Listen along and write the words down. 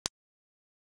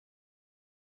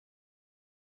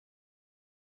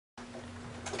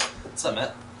What's up, Matt?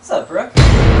 What's up, Brook?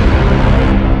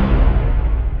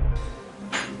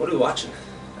 What are we watching?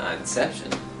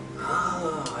 Inception.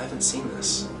 Oh, I haven't seen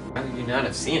this. How could you not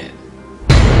have seen it?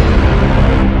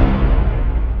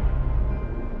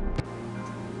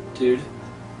 Dude,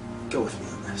 go with me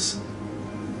on this.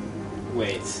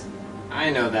 Wait, I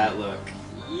know that look.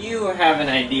 You have an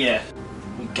idea.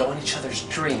 We go in each other's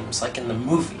dreams, like in the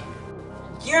movie.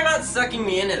 You're not sucking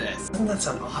me into this. Doesn't that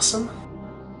sound awesome?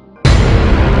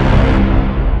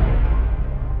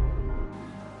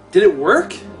 Did it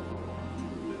work?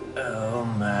 Oh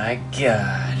my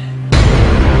god.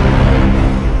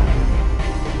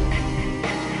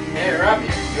 Hey, Robbie,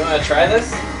 you wanna try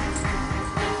this?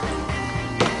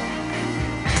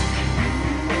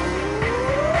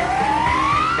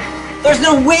 There's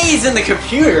no ways in the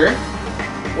computer!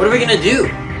 What are we gonna do?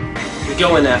 We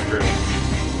go in after it.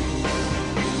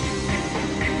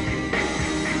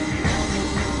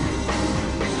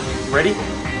 Ready?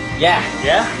 Yeah.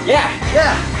 Yeah? Yeah.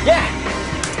 Yeah! Yeah!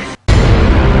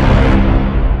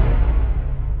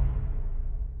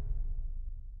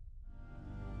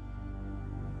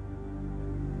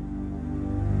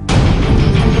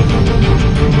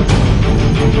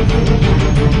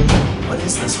 What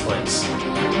is this place?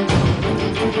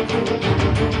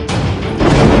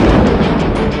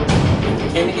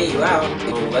 Came to get you out.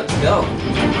 Well, let's go.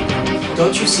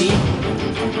 Don't you see?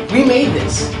 We made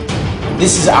this.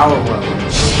 This is our world.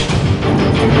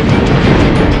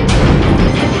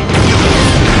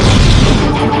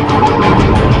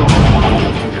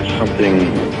 There's something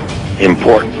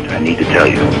important I need to tell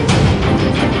you.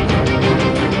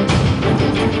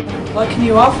 What can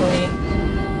you offer me?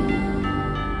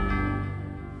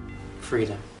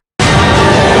 Freedom. Would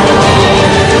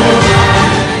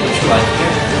you like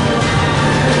here?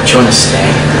 Do you want to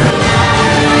stay?